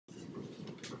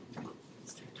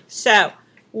So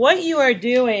what you are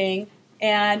doing,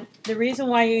 and the reason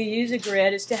why you use a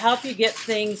grid is to help you get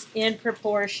things in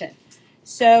proportion.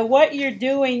 So what you're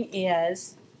doing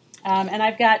is, and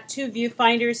I've got two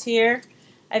viewfinders here.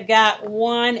 I've got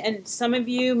one, and some of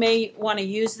you may want to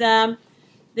use them.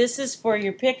 This is for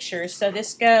your picture, so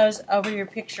this goes over your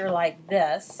picture like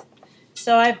this.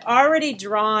 So I've already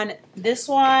drawn this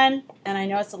one, and I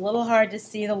know it's a little hard to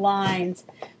see the lines,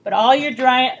 but all you're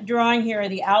drawing here are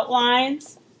the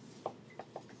outlines.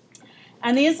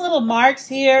 And these little marks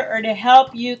here are to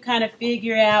help you kind of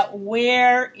figure out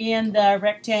where in the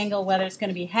rectangle, whether it's going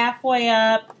to be halfway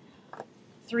up,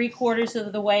 3/4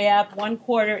 of the way up,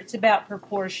 1/4. It's about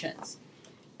proportions.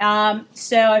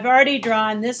 So I've already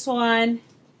drawn this one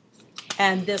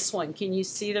and this one. Can you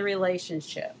see the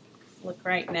relationship? Look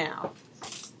right now.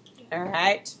 All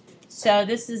right. So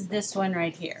this is this one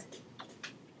right here.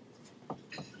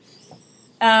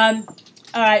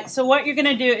 All right, so what you're going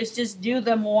to do is just do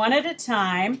them one at a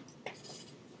time.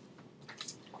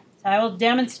 So I will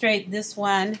demonstrate this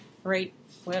one right,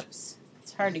 whoops,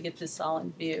 it's hard to get this all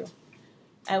in view.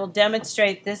 I will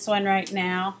demonstrate this one right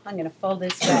now. I'm going to fold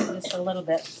this back just a little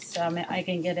bit so I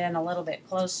can get in a little bit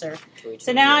closer.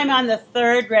 So now I'm on the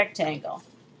third rectangle.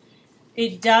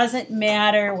 It doesn't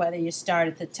matter whether you start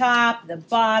at the top, the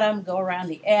bottom, go around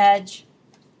the edge.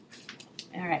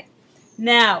 All right,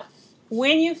 now,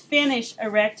 when you finish a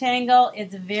rectangle,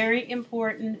 it's very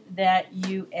important that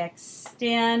you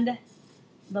extend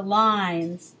the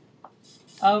lines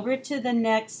over to the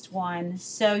next one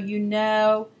so you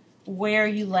know where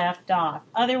you left off.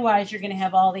 Otherwise, you're going to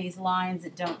have all these lines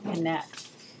that don't connect.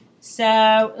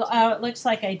 So it looks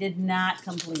like I did not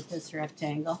complete this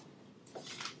rectangle.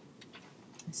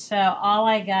 So all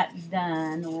I got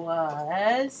done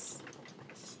was...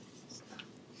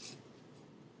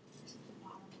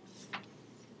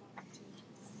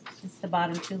 It's the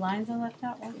bottom two lines I left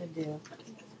out? What did I do?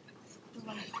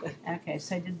 Okay,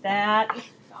 so I did that.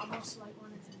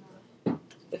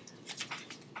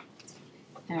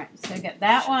 Alright, so I got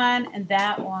that one and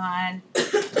that one.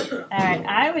 Alright,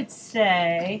 I would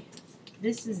say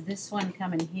this is this one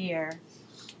coming here.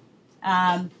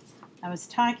 I was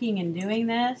talking and doing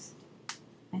this.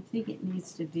 I think it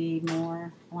needs to be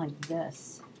more like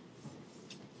this.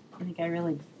 I think I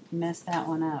really messed that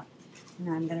one up.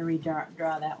 Now I'm going to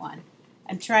redraw that one.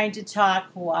 I'm trying to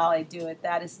talk while I do it.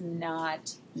 That is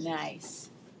not nice.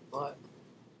 What?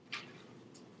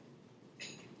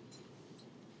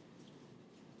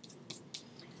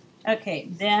 Okay,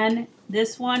 then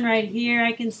this one right here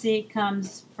I can see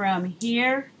comes from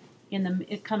here.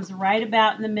 It comes right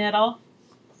about in the middle.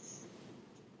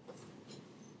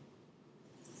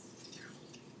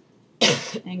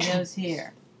 And goes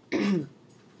here.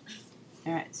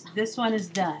 Alright, so this one is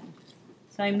done.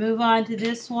 So I move on to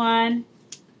this one,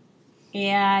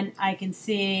 and I can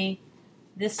see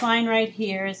this line right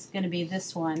here is going to be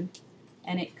this one,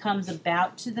 and it comes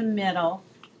about to the middle.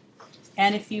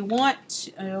 And if you want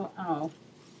to, oh,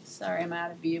 sorry, I'm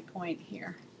out of viewpoint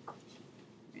here.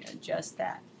 Let me adjust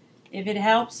that. If it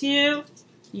helps you,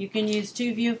 you can use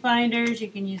two viewfinders. You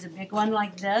can use a big one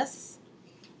like this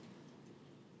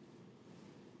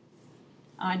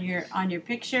on your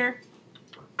picture.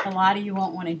 A lot of you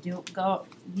won't want to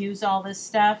use all this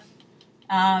stuff,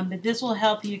 but this will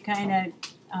help you kind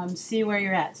of see where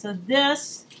you're at. So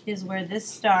this is where this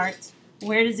starts.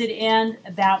 Where does it end?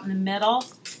 About in the middle.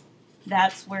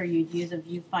 That's where you'd use a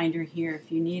viewfinder here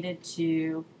if you needed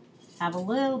to have a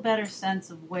little better sense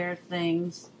of where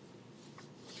things.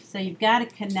 So you've got to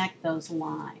connect those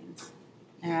lines.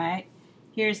 All right.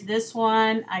 Here's this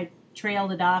one. I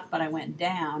trailed it off, but I went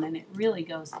down, and it really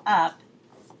goes up.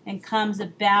 And comes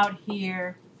about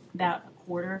here, about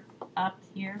 1/4 up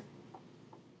here.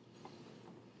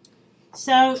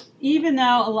 So even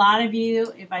though a lot of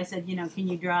you, if I said, you know, can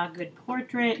you draw a good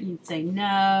portrait, you'd say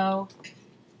no.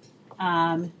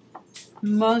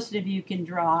 Most of you can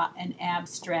draw an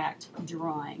abstract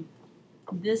drawing.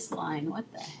 This line,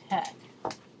 what the heck?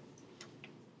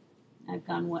 I've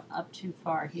gone up too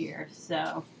far here,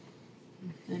 so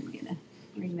I'm going to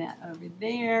bring that over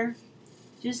there.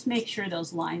 Just make sure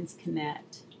those lines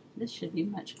connect. This should be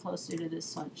much closer to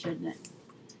this one, shouldn't it?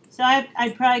 So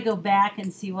I'd probably go back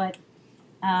and see what,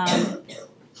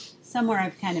 somewhere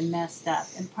I've kind of messed up.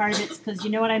 And part of it's because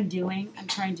you know what I'm doing? I'm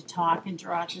trying to talk and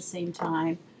draw at the same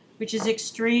time, which is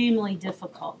extremely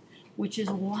difficult, which is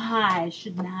why I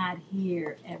should not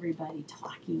hear everybody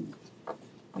talking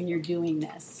when you're doing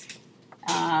this.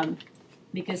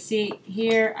 Because see,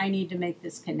 here I need to make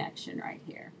this connection right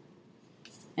here.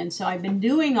 And so I've been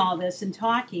doing all this and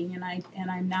talking,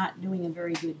 and I'm not doing a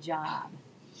very good job.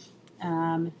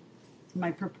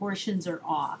 My proportions are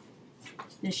off.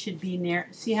 This should be narrow.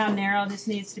 See how narrow this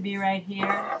needs to be right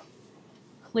here?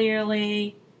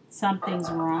 Clearly, something's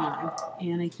wrong.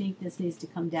 And I think this needs to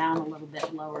come down a little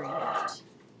bit lower yet.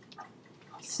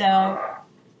 So,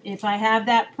 if I have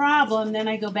that problem, then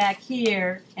I go back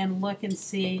here and look and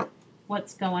see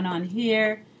what's going on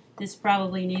here. This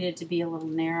probably needed to be a little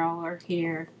narrower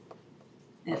here,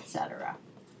 etc.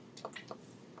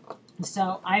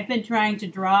 So I've been trying to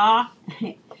draw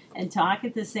and talk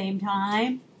at the same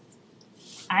time.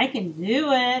 I can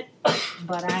do it,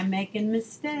 but I'm making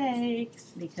mistakes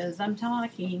because I'm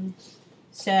talking.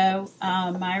 So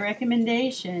my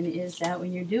recommendation is that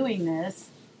when you're doing this,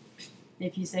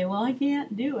 if you say, well, I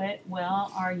can't do it,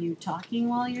 well, are you talking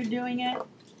while you're doing it?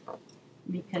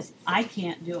 Because I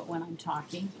can't do it when I'm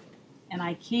talking, and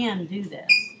I can do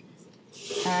this.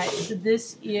 All right, so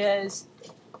this is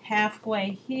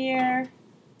halfway here,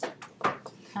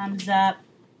 comes up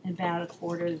about a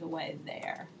quarter of the way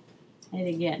there. And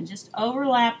again, just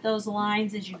overlap those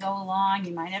lines as you go along.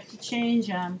 You might have to change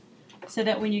them so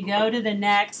that when you go to the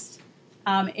next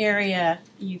area,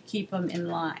 you keep them in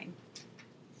line.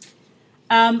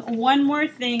 One more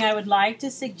thing I would like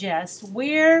to suggest,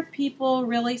 where people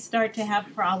really start to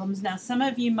have problems. Now, some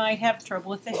of you might have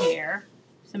trouble with the hair.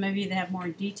 Some of you that have more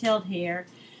detailed hair.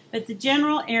 But the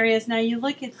general areas, now you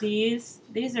look at these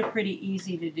are pretty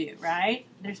easy to do, right?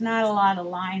 There's not a lot of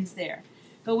lines there.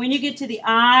 But when you get to the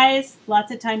eyes,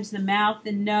 lots of times the mouth,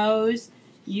 the nose,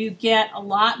 you get a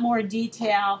lot more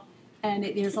detail, and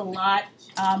it is a lot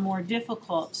more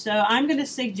difficult. So I'm going to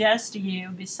suggest to you,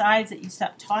 besides that you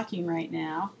stop talking right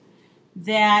now,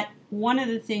 that one of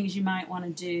the things you might want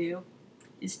to do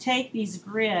is take these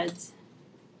grids.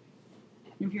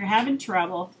 If you're having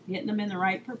trouble getting them in the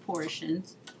right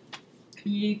proportions,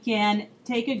 you can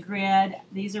take a grid.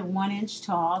 These are 1 inch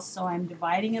tall, so I'm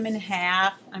dividing them in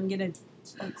half. I'm going to,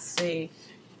 let's see,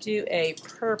 do a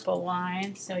purple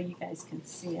line so you guys can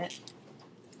see it.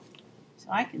 So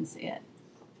I can see it.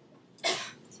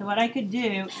 So what I could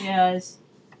do is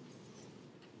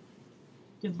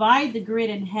divide the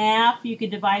grid in half. You could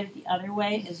divide it the other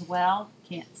way as well.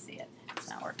 Can't see it. It's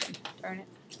not working. Darn it.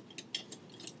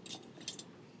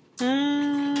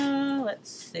 Let's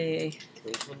see. Can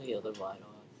we turn the other light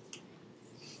on?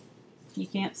 You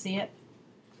can't see it?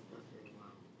 Not very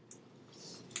well.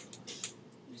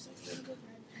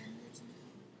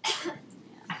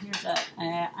 Yeah, here's a,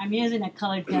 I'm using a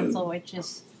colored pencil, which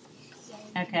is,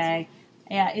 okay.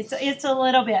 Yeah, it's a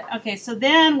little bit. Okay, so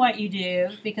then what you do,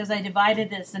 because I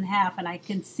divided this in half, and I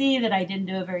can see that I didn't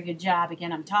do a very good job.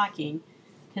 Again, I'm talking,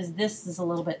 because this is a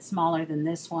little bit smaller than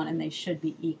this one, and they should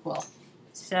be equal.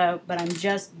 So, but I'm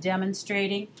just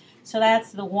demonstrating. So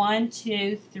that's the 1,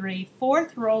 2, 3,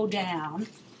 4th row down.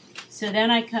 So then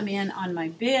I come in on my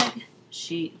big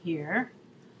sheet here,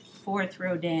 4th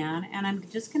row down, and I'm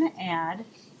just going to add,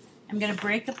 I'm going to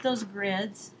break up those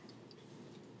grids.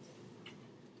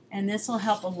 And this will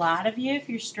help a lot of you if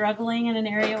you're struggling in an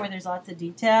area where there's lots of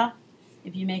detail.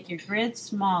 If you make your grid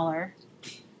smaller,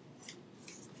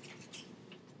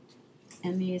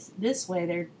 and these this way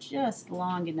they're just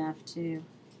long enough to,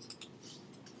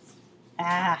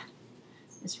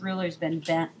 this ruler's been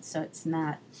bent, so it's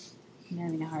not, I'm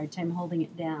having a hard time holding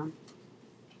it down.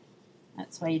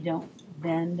 That's why you don't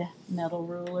bend metal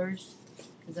rulers,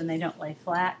 because then they don't lay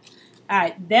flat. All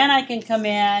right, then I can come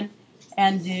in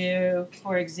and do,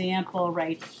 for example,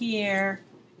 right here,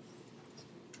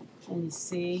 let me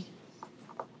see,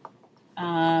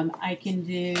 I can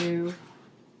do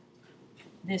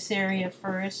this area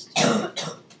first.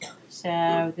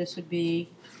 So this would be,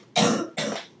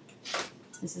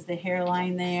 this is the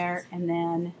hairline there, and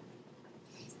then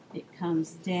it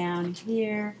comes down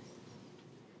here.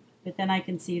 But then I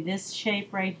can see this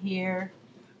shape right here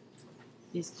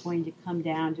is going to come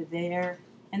down to there,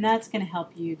 and that's going to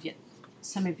help you get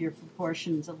some of your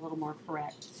proportions a little more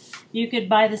correct. You could,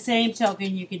 by the same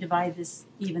token, you could divide this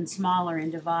even smaller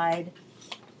and divide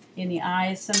in the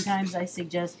eyes. Sometimes I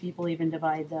suggest people even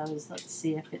divide those. Let's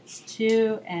see, if it's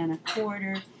 2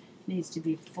 1/4, it needs to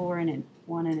be 4 1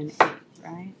 1/8,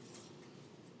 right?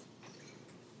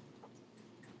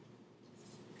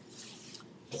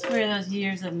 That's where those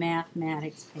years of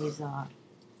mathematics pays off.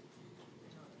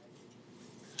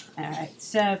 All right,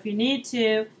 so if you need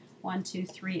to, 1, 2,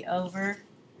 3 over,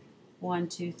 1,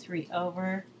 2, 3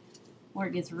 over. Where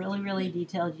it gets really, really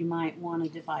detailed, you might want to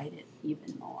divide it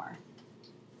even more.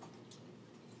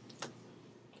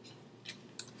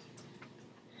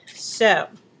 So,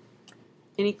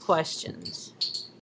 any questions?